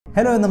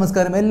Hello and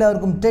namaskaram.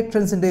 എല്ലാവർക്കും tech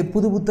ട്രെൻഡ്സിന്റെ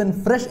പുതുപുത്തൻ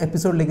fresh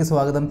എപ്പിസോഡിലേക്ക്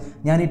സ്വാഗതം.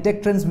 ഞാൻ ഈ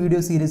ടെക് ട്രെൻഡ്സ് വീഡിയോ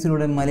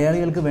സീരീസിലൂടെ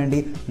മലയാളികൾക്ക് വേണ്ടി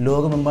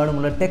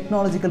ലോകമെമ്പാടുമുള്ള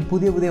ടെക്നോളജിക്കൽ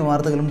പുതിയ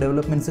വാർത്തകളും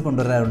ഡെവലപ്മെന്റ്സ്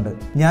കൊണ്ടുവരാറുണ്ട്.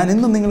 ഞാൻ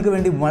ഇന്നും നിങ്ങൾക്ക്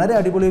വേണ്ടി വളരെ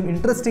അടിപൊളിയും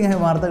ഇൻട്രസ്റ്റിംഗ് ആയ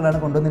വാർത്തകളാണ്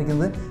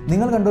കൊണ്ടുവന്നിരിക്കുന്നത്.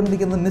 നിങ്ങൾ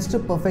കണ്ടുകൊണ്ടിരിക്കുന്നത്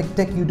മിസ്റ്റർ പെർഫെക്റ്റ്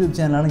ടെക് യൂട്യൂബ്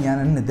ചാനലാണ്. ഞാൻ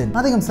നിതിൻ.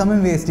 അധികം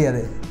സമയം വേസ്റ്റ്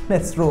ചെയ്യാതെ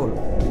ലെറ്റ്സ് റോൾ.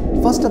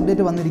 ഫസ്റ്റ്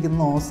അപ്ഡേറ്റ്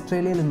വന്നിരിക്കുന്നത്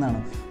ഓസ്ട്രേലിയയിൽ നിന്നാണ്.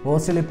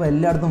 ഓസ്ട്രേലിയ ഇപ്പോൾ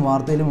എല്ലായിടത്തും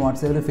വാർത്തയിലും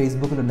വാട്സാപ്പിലും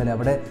ഫേസ്ബുക്കിലും ഉണ്ടല്ലോ.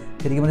 അവിടെ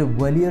ശരിക്കും പറഞ്ഞാൽ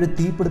വലിയൊരു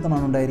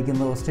തീപിടുത്തമാണ്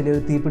ഉണ്ടായിരിക്കുന്നത്. ഓസ്ട്രേലിയ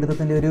ഒരു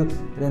തീപിടുത്തത്തിൻ്റെ ഒരു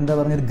എന്താ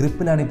പറഞ്ഞ ഒരു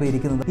ഗ്രിപ്പിലാണ് ഇപ്പോൾ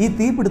ഇരിക്കുന്നത്. ഈ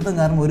തീപിടുത്തം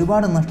കാരണം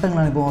ഒരുപാട്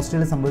നഷ്ടങ്ങളാണ് ഇപ്പോൾ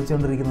ഓസ്ട്രേലിയ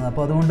സംഭവിച്ചുകൊണ്ടിരിക്കുന്നത്.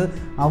 അപ്പോൾ അതുകൊണ്ട്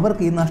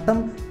അവർക്ക് ഈ നഷ്ടം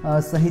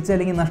സഹിച്ച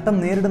അല്ലെങ്കിൽ നഷ്ടം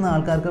നേരിടുന്ന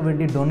ആൾക്കാർക്ക്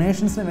വേണ്ടി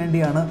ഡൊണേഷൻസിന്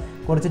വേണ്ടിയാണ്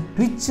കുറച്ച്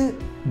ട്വിച്ച്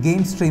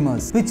ഗെയിം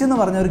സ്ട്രീമേഴ്സ്. ട്വിച്ച് എന്ന്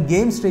പറഞ്ഞ ഒരു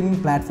ഗെയിം സ്ട്രീമിംഗ്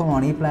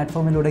പ്ലാറ്റ്ഫോമാണ്. ഈ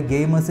പ്ലാറ്റ്ഫോമിലൂടെ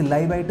ഗെയിമേഴ്സ്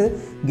ലൈവായിട്ട്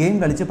ഗെയിം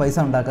കളിച്ച് പൈസ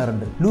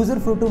ഉണ്ടാക്കാറുണ്ട്. ലൂസർ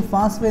ഫ്രൂട്ടും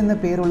ഫാസ്റ്റ് വേ എന്ന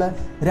പേരുള്ള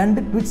രണ്ട്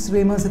ട്വിച്ച്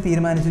സ്ട്രീമേഴ്സ്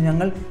തീരുമാനിച്ചു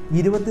ഞങ്ങൾ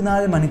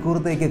 24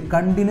 മണിക്കൂറത്തേക്ക്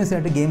കണ്ടിന്യൂസ്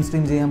ആയിട്ട് ഗെയിം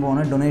സ്ട്രീം ചെയ്യാൻ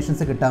പോകുന്ന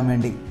ഡൊണേഷൻസ് കിട്ടാൻ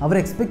വേണ്ടി. അവർ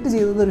എക്സ്പെക്ട്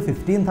ചെയ്തത് ഒരു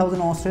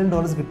 $15,000 ഓസ്ട്രേലിയൻ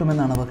ഡോളേഴ്സ്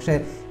കിട്ടുമെന്നാണ്. പക്ഷേ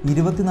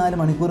 24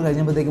 മണിക്കൂർ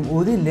കഴിഞ്ഞപ്പോഴത്തേക്കും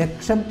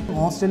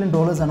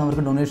 $1,00,000 ആണ്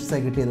അവർക്ക് ഡൊണേഷൻസ്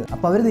ആയി കിട്ടിയത്.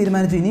 അപ്പോൾ അവർ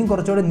തീരുമാനിച്ചു ഇനിയും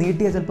കുറച്ചുകൂടെ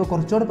നീട്ടിയാൽ ചിലപ്പോൾ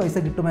കുറച്ചുകൂടെ പൈസ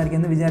കിട്ടുമായിരിക്കും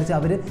എന്ന് വിചാരിച്ച്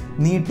അവർ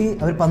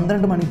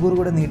 12 മണിക്കൂർ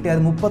കൂടെ നീട്ടി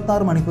അത്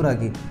 36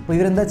 മണിക്കൂറാക്കി. അപ്പോൾ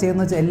ഇവരെന്താ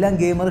ചെയ്യുന്നത് വെച്ചാൽ എല്ലാം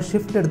ഗെയിമർ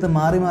ഷിഫ്റ്റ് എടുത്ത്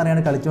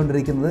മാറിയാണ്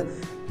കളിച്ചുകൊണ്ടിരിക്കുന്നത്.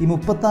 ഈ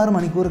 36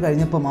 മണിക്കൂർ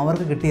കഴിഞ്ഞപ്പം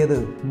അവർക്ക് കിട്ടിയത്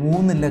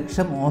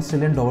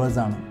 $3,00,000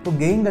 ആണ്. അപ്പോൾ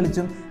ഗെയിം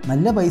കളിച്ചും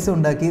നല്ല പൈസ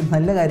ഉണ്ടാക്കി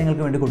നല്ല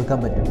കാര്യങ്ങൾക്ക് വേണ്ടി കൊടുക്കാൻ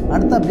പറ്റും.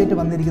 അടുത്ത അപ്ഡേറ്റ്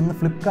വന്നിരിക്കുന്നത്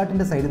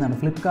ഫ്ലിപ്കാർട്ടിൻ്റെ സൈഡിൽ നിന്നാണ്.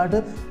 ഫ്ലിപ്കാർട്ട്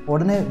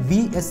ഉടനെ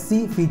VSC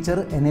ഫീച്ചർ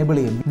എനേബിൾ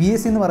ചെയ്യും.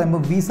 VSC എന്ന്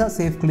പറയുമ്പോൾ വിസ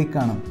സേഫ് ക്ലിക്ക്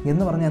ആണ്.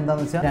 എന്ന് പറഞ്ഞാൽ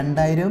എന്താണെന്ന് വെച്ചാൽ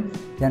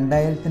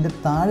 2000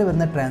 താഴെ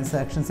വരുന്ന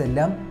ട്രാൻസാക്ഷൻസ്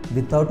എല്ലാം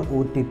വിത്തൗട്ട്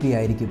OTP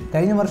ആയിരിക്കും.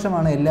 കഴിഞ്ഞ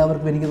വർഷമാണ്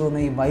എല്ലാവർക്കും എനിക്ക്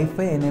തോന്നുന്നത് ഈ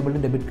വൈഫൈ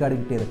എനേബിൾഡ് ഡെബിറ്റ് കാർഡ്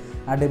കിട്ടിയത്.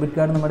 ആ ഡെബിറ്റ്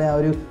കാർഡ് നമ്മുടെ ആ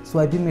ഒരു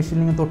സ്വൈപ്പിംഗ്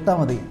മെഷീനിൽ നിന്ന് തൊട്ടാൽ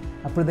മതി,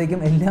 അപ്പോഴത്തേക്കും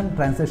എല്ലാം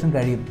ട്രാൻസാക്ഷൻ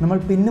കഴിയും. നമ്മൾ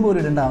പിന്ന് പോലും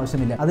ഇടേണ്ട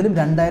ആവശ്യമില്ല. അതിലും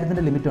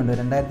 2000 ലിമിറ്റ് ഉണ്ട്.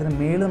 2000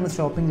 മേളിൽ നമ്മൾ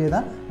ഷോപ്പിംഗ്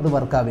ചെയ്താൽ അത്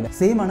വർക്കാവില്ല.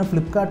 സെയിം ആണ്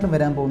ഫ്ലിപ്കാർട്ടിന്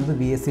വരാൻ പോകുന്നത്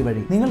VSC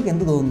വഴി. നിങ്ങൾക്ക്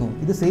എന്ത് തോന്നുന്നു?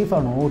 ഇത് സേഫ്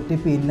ആണോ?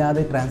 OTP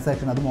ഇല്ലാതെ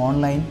ട്രാൻസാക്ഷൻ, അതും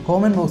ഓൺലൈൻ?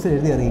 കോമന്റ് ബോക്സിൽ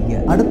എഴുതി അറിയിക്കുക.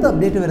 അടുത്ത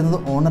അപ്ഡേറ്റ് വരുന്നത്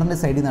ഓണറിൻ്റെ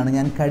സൈഡിൽ നിന്നാണ്.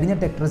 ഞാൻ കഴിഞ്ഞ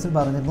ടെക് ട്രെൻഡ്സിൽ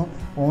പറഞ്ഞിരുന്നു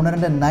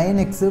ഓണറിൻ്റെ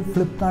 9X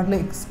ഫ്ലിപ്കാർട്ടിൽ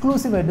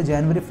എക്സ്ക്ലൂസീവ് ആയിട്ട്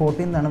January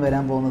 14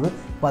 വരാൻ പോകുന്നത്.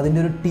 അപ്പോൾ അതിൻ്റെ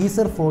ഒരു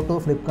ടീസർ ഫോട്ടോ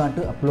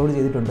ഫ്ലിപ്കാർട്ട് അപ്ലോഡ്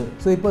ചെയ്തിട്ടുണ്ട്.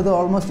 സോ ഇപ്പോൾ ഇത്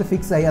ഓൾമോസ്റ്റ്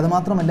ഫിക്സ് ആയി. അത്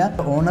മാത്രമല്ല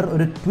ഓണർ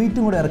ഒരു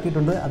ട്വീറ്റും കൂടെ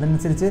ഇറക്കിയിട്ടുണ്ട്.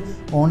 അതനുസരിച്ച്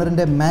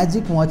ഓണറിൻ്റെ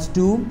മാജിക് വാച്ച്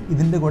 2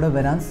 ഇതിൻ്റെ കൂടെ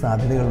വരാൻ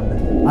സാധ്യതകളുണ്ട്.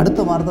 അടുത്ത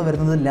വാർത്ത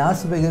വരുന്നത്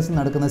ലാസ് വേഗസിൽ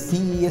നടക്കുന്ന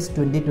CES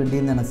 2020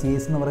 എന്നാണ്.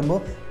 CES എന്ന് പറയുമ്പോൾ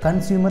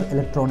കൺസ്യൂമർ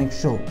ഇലക്ട്രോണിക്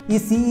ഷോ. ഈ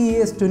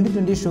CES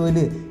 2020 ഷോയിൽ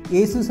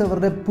Asus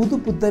അവരുടെ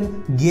പുതുപുത്തൻ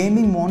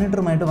ഗെയിമിംഗ്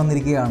മോണിറ്ററുമായിട്ട്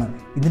വന്നിരിക്കുകയാണ്.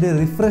 ഇതിൻ്റെ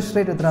റിഫ്രഷ്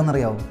റേറ്റ്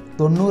എത്രയാണെന്നറിയാവും?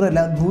 90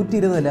 അല്ല,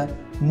 120 അല്ല,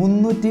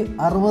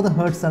 360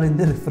 ഹെർട്സ് ആണ്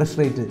ഇതിൻ്റെ റിഫ്രഷ്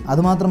റേറ്റ്.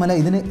 അതുമാത്രമല്ല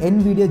ഇതിന്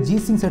NVIDIA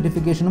G-Sync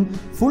സർട്ടിഫിക്കേഷനും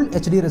ഫുൾ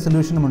HD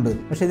റെസൊല്യൂഷനും ഉണ്ട്.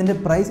 പക്ഷേ ഇതിൻ്റെ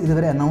പ്രൈസ്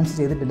ഇതുവരെ അനൗൺസ്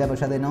ചെയ്തിട്ടില്ല.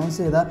 പക്ഷേ അത് അനൗൺസ്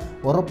ചെയ്താൽ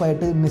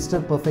ഉറപ്പായിട്ട് മിസ്റ്റർ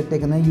പെർഫെക്റ്റ്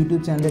ടെക് എന്ന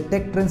യൂട്യൂബ് ചാനലിലെ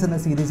ടെക് ട്രെൻഡ്സ് എന്ന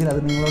സീരീസിൽ അത്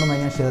നിങ്ങളോടുമായി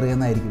ഞാൻ ഷെയർ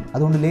ചെയ്യുന്നതായിരിക്കും.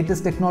 അതുകൊണ്ട്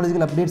ലേറ്റസ്റ്റ്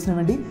ടെക്നോളജിക്കൽ അപ്ഡേറ്റ്സിന്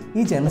വേണ്ടി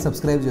ഈ ചാനൽ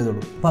സബ്സ്ക്രൈബ്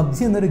ചെയ്തോളൂ. PUBG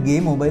എന്നൊരു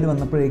ഗെയിം മൊബൈൽ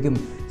വന്നപ്പോഴേക്കും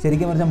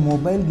ശരിക്കും പറഞ്ഞാൽ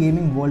മൊബൈൽ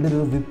ഗെയിമിംഗ് വേൾഡിൽ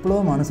ഒരു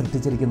വിപ്ലവമാണ്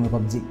സൃഷ്ടിച്ചിരിക്കുന്നത്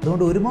PUBG.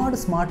 അതുകൊണ്ട് ഒരുപാട്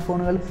സ്മാർട്ട്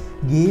ഫോണുകൾ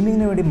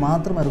ഗെയിമിങ്ങിന് വേണ്ടി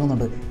മാത്രം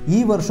ഇറങ്ങുന്നുണ്ട്. ഈ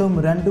വർഷവും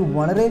 2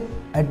 വളരെ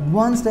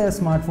അഡ്വാൻസ്ഡ് ആയ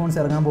സ്മാർട്ട് ഫോൺസ്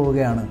ഇറങ്ങാൻ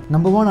പോവുകയാണ്.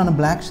 നമ്പർ 1 ആണ്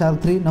ബ്ലാക്ക്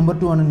ഷാർക്ക് 3, നമ്പർ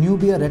 2 ആണ്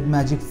Nubia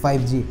Redmagic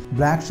 5G.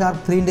 Black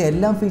shark 3ൻ്റെ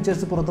എല്ലാം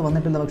ഫീച്ചേഴ്സ് പുറത്ത്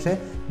വന്നിട്ടില്ല. പക്ഷേ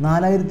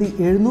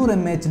 4700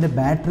 mAh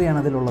ബാറ്ററിയാണ്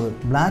അതിലുള്ളത്.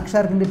 ബ്ലാക്ക്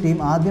ഷാർക്കിൻ്റെ ടീം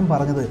ആദ്യം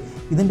പറഞ്ഞത്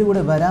ഇതിൻ്റെ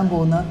കൂടെ വരാൻ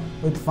പോകുന്ന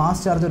ഒരു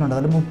ഫാസ്റ്റ് ചാർജർ ഉണ്ട്,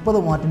 അതിൽ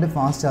 30 വാട്ടിൻ്റെ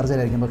ഫാസ്റ്റ് ചാർജർ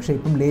ആയിരിക്കും. പക്ഷേ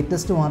ഇപ്പം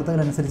ലേറ്റസ്റ്റ്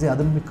വാർത്തകൾ അനുസരിച്ച്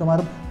അതും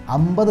മിക്കവാറും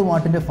 50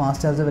 വാട്ടിൻ്റെ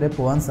ഫാസ്റ്റ് ചാർജർ വരെ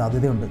പോകാൻ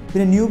സാധ്യതയുണ്ട്.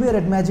 പിന്നെ Nubia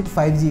Redmagic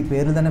 5G,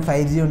 പേരിൽ തന്നെ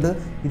 5G ഉണ്ട്.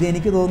 ഇത്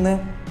എനിക്ക്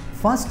തോന്നുന്നത്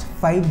first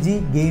 5G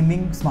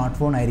gaming smart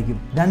phone ആയിരിക്കും.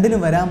 രണ്ടിലും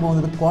വരാൻ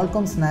പോകുന്നത്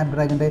Qualcomm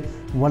Snapdragonൻ്റെ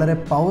വളരെ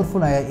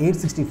പവർഫുൾ ആയ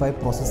 865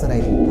 പ്രോസസ്സർ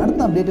ആയിരിക്കും. അടുത്ത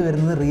അപ്ഡേറ്റ്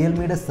വരുന്നത്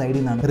റിയൽമിയുടെ സൈഡിൽ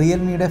നിന്നാണ്.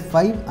 റിയൽമിയുടെ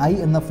 5i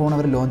എന്ന ഫോൺ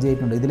അവർ ലോഞ്ച്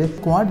ചെയ്തിട്ടുണ്ട്. ഇതിൽ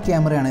ക്വാഡ്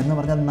ക്യാമറയാണ്. എന്ന്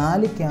പറഞ്ഞാൽ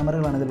 4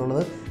 ക്യാമറകളാണ്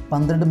ഇതിലുള്ളത്.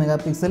 12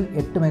 മെഗാപിക്സൽ,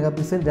 8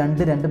 മെഗാപിക്സൽ,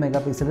 2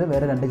 മെഗാപിക്സൽ,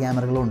 വേറെ 2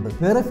 ക്യാമറകളും ഉണ്ട്.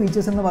 വേറെ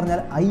ഫീച്ചേഴ്സ് എന്ന് പറഞ്ഞാൽ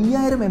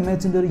 5000 mAh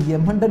ഒരു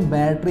M100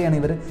 ബാറ്ററിയാണ്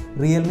ഇവർ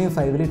റിയൽമി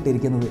 5ൽ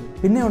ഇട്ടിരിക്കുന്നത്.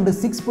 പിന്നെ ഉണ്ട്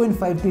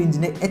 6.52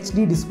 ഇഞ്ചിൻ്റെ HD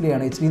ഡിസ്പ്ലേ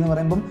ആണ്. HD എന്ന്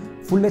പറയുമ്പം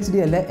ഫുൾ HD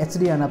അല്ല,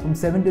 HD ആണ്. അപ്പം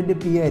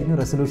 720p ആയിരിക്കും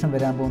റെസൊല്യൂഷൻ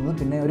വരാൻ പോകുന്നത്.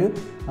 പിന്നെ ഒരു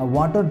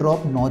വാട്ടർ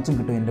ഡ്രോപ്പ് നോച്ചും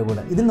കിട്ടും ഇതിൻ്റെ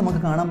കൂടെ. ഇതിൽ നമുക്ക്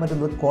കാണാൻ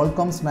പറ്റുന്നത്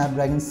Qualcomm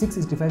Snapdragon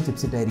 665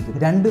 ചിപ്സെറ്റ് ആയിരിക്കും.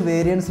 2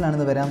 വേരിയൻസിലാണ്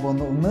ഇത് വരാൻ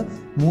പോകുന്നത്. ഒന്ന്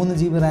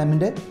 3GB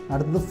റാമിൻ്റെ,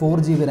 അടുത്തത്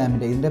 4GB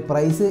റാമിൻ്റെ. ഇതിൻ്റെ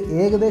പ്രൈസ്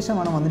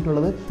ഏകദേശമാണ്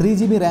വന്നിട്ടുള്ളത്.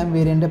 3GB റാം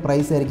വേരിയൻ്റെ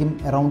പ്രൈസ് ആയിരിക്കും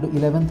അറൗണ്ട്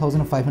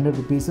 11,500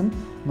 റുപ്പീസും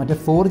മറ്റേ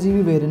 4GB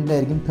വേരിയൻ്റ്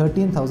ആയിരിക്കും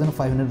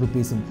 13,500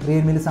 റുപ്പീസും.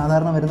 റിയൽമിയിൽ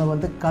സാധാരണ വരുന്ന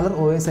പോലത്തെ കളർ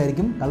OS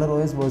ആയിരിക്കും. കളർ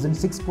OS വേർഷൻ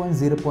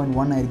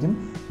 6.0.1 ആയിരിക്കും,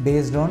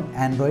 based on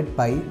Android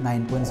pi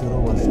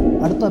 9.0 version.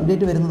 അടുത്ത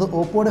അപ്ഡേറ്റ് വരുന്നത്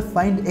ഓപ്പോയുടെ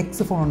Find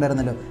X ഫോൺ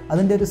ഉണ്ടായിരുന്നല്ലോ,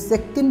 അതിൻ്റെ ഒരു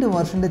സെക്കൻഡ്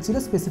വേർഷൻ്റെ ചില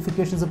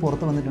സ്പെസിഫിക്കേഷൻസ്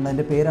പുറത്ത് വന്നിട്ടുണ്ട്.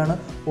 അതിൻ്റെ പേരാണ്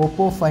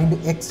Oppo Find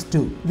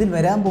X2. ഇതിൽ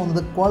വരാൻ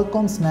പോകുന്നത്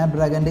Qualcomm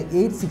Snapdragonൻ്റെ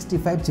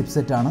 865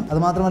 ചിപ്സെറ്റ് ആണ്.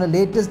 അതുമാത്രമല്ല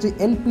ലേറ്റസ്റ്റ്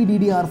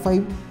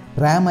LPDDR5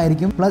 റാം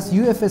ആയിരിക്കും, പ്ലസ്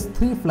UFS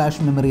 3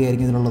 ഫ്ലാഷ് മെമ്മറി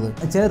ആയിരിക്കും ഇതിലുള്ളത്.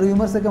 ചില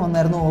റൂമേഴ്സ് ഒക്കെ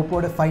വന്നായിരുന്നു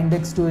ഓപ്പോയുടെ Find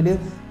X2ൽ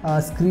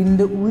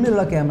സ്ക്രീനിൻ്റെ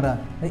ഉള്ളിലുള്ള ക്യാമറ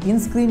ഇൻ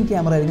സ്ക്രീൻ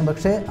ക്യാമറ ആയിരിക്കും.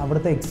 പക്ഷേ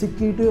അവിടുത്തെ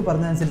എക്സിക്യൂട്ടീവ്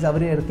പറഞ്ഞതനുസരിച്ച്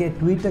അവർ ഇറക്കിയ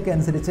ട്വീറ്റൊക്കെ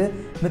അനുസരിച്ച്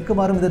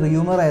മിക്കവാറും ഇത്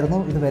റൂമർ ആയിരുന്നു,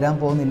 ഇത് വരാൻ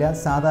പോകുന്നില്ല.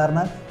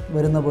 സാധാരണ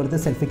വരുന്ന പോലത്തെ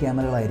സെൽഫി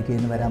ക്യാമറകളായിരിക്കും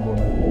ഇന്ന് വരാൻ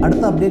പോകുന്നത്.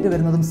 അടുത്ത അപ്ഡേറ്റ്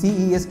വരുന്നതും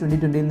CES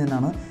 2020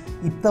 നിന്നാണ്.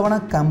 ഇത്തവണ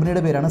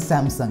കമ്പനിയുടെ പേരാണ്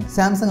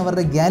സാംസങ്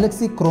അവരുടെ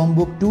ഗാലക്സി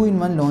ക്രോംബുക്ക്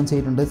 2-in-1 ലോഞ്ച്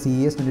ചെയ്തിട്ടുണ്ട്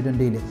CES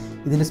 2020.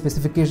 ഇതിൻ്റെ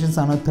സ്പെസിഫിക്കേഷൻസ്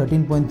ആണ്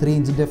 13.3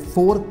 ഇഞ്ചിൻ്റെ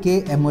 4K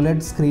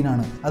AMOLED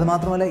സ്ക്രീനാണ്.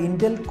 അതുമാത്രമല്ല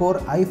ഇൻറ്റൽ കോർ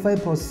i5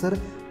 പ്രോസസ്സർ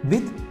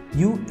വിത്ത്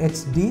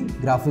UHD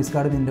ഗ്രാഫിക്സ്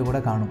കാർഡ് ഇതിൻ്റെ കൂടെ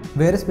കാണും.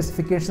 വേറെ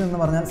സ്പെസിഫിക്കേഷൻ എന്ന്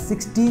പറഞ്ഞാൽ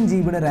 16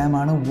 GB RAM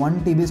ആണ്, 1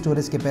 TB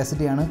storage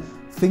കപ്പാസിറ്റിയാണ്,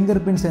 finger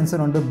print sensor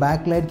ഉണ്ട്,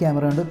 ബാക്ക് ലൈറ്റ്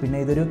ക്യാമറ ഉണ്ട്. പിന്നെ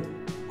ഇതൊരു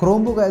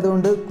ക്രോംബുക്ക്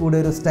ആയതുകൊണ്ട് കൂടെ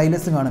ഒരു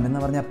സ്റ്റൈലസും കാണും.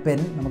 എന്ന് പറഞ്ഞാൽ പെൻ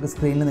നമുക്ക്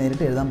സ്ക്രീനിൽ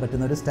നേരിട്ട് എഴുതാൻ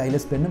പറ്റുന്ന ഒരു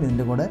സ്റ്റൈലസ് പെന്നും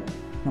ഇതിൻ്റെ കൂടെ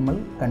നമ്മൾ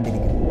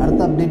കണ്ടിരിക്കും.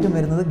 അടുത്ത അപ്ഡേറ്റും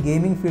വരുന്നത്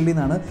ഗെയിമിംഗ് ഫീൽഡിൽ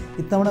നിന്നാണ്.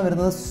 ഇത്തവണ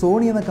വരുന്നത്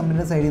സോണി എന്ന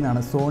കമ്പനിയുടെ സൈഡിൽ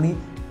നിന്നാണ്. സോണി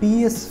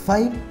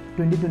PS5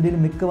 2020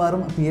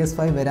 മിക്കവാറും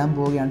PS5 വരാൻ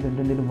പോവുകയാണ്.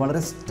 2020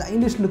 വളരെ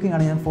സ്റ്റൈലിഷ് ലുക്കിംഗ്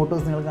ആണ്. ഞാൻ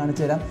ഫോട്ടോസ് നിങ്ങൾക്ക്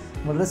കാണിച്ചു തരാം.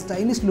 വളരെ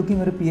സ്റ്റൈലിഷ്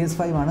ലുക്കിംഗ് ഒരു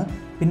PS5 ആണ്.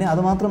 പിന്നെ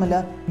അതുമാത്രമല്ല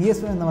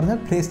PS5 എന്ന് പറഞ്ഞാൽ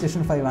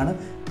PlayStation 5 ആണ്.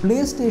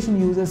 PlayStation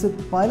യൂസേഴ്സ്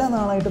പല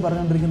നാളായിട്ട്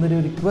പറഞ്ഞുകൊണ്ടിരിക്കുന്ന ഒരു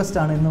റിക്വസ്റ്റ്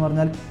ആണ്. എന്ന്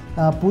പറഞ്ഞാൽ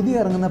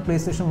പുതിയ ഇറങ്ങുന്ന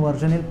PlayStation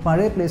വെർഷനിൽ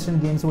പഴയ PlayStation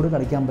ഗെയിംസോട്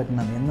കളിക്കാൻ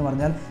പറ്റണം. എന്ന്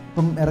പറഞ്ഞാൽ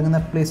ഇപ്പം ഇറങ്ങുന്ന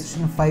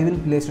PlayStation 5-ൽ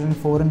PlayStation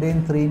 4-ൻ്റെയും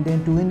 3-ൻ്റെയും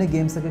 2-ൻ്റെ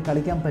ഗെയിംസൊക്കെ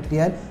കളിക്കാൻ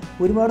പറ്റിയാൽ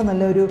ഒരുപാട്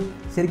നല്ലൊരു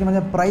ശരിക്കും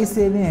പറഞ്ഞാൽ പ്രൈസ്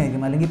സേവിങ്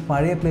ആയിരിക്കും. അല്ലെങ്കിൽ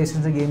പഴയ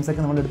PlayStation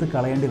ഗെയിംസൊക്കെ നമ്മളെടുത്ത്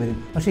കളയേണ്ടി വരും.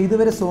 പക്ഷേ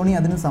ഇതുവരെ സോണി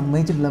അതിന്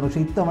സമ്മതിച്ചിട്ടില്ല.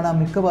 പക്ഷേ ഇത്തവണ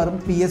മിക്കവാറും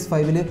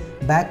PS5-ൽ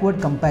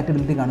ബാക്ക്വേർഡ്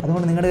കമ്പാറ്റബിലിറ്റി കാണും.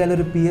 അതുകൊണ്ട് നിങ്ങളുടെ കയ്യിൽ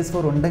ഒരു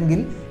PS4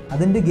 ഉണ്ടെങ്കിൽ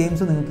അതിൻ്റെ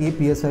ഗെയിംസ് നിങ്ങൾക്ക് ഈ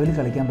PS5-ൽ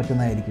കളിക്കാൻ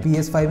പറ്റുന്നതായിരിക്കും.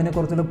 PS5-നെ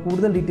കുറിച്ചുള്ള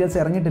കൂടുതൽ ഡീറ്റെയിൽസ്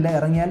ഇറങ്ങിയിട്ടില്ല.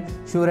 ഇറങ്ങിയാൽ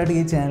ഷുവറായിട്ട്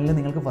ഈ ചാനലിൽ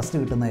നിങ്ങൾക്ക് ഫസ്റ്റ്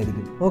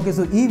കിട്ടുന്നതായിരിക്കും. ഓക്കെ,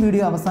 സോ ഈ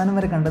വീഡിയോ അവസാനം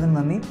വരെ കണ്ടതിന്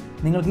നന്ദി.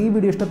 നിങ്ങൾക്ക് ഈ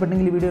വീഡിയോ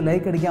ഇഷ്ടപ്പെട്ടെങ്കിൽ ഈ വീഡിയോ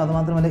ലൈക്ക് അടിക്കാം.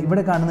 അതുമാത്രമല്ല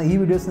ഇവിടെ കാണുന്ന ഈ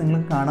വീഡിയോസ്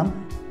നിങ്ങൾക്ക് കാണാം.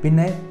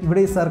 പിന്നെ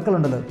ഇവിടെ ഈ സർക്കിൾ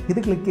ഉണ്ടല്ലോ, ഇത്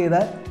ക്ലിക്ക്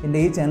ചെയ്താൽ എൻ്റെ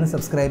ഈ ചാനൽ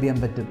സബ്സ്ക്രൈബ് ചെയ്യാൻ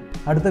പറ്റും.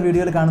 അടുത്ത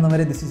വീഡിയോയിൽ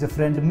കാണുന്നവരെ this is a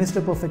friend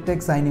mister perfect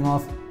tech signing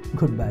off.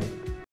 Good bye.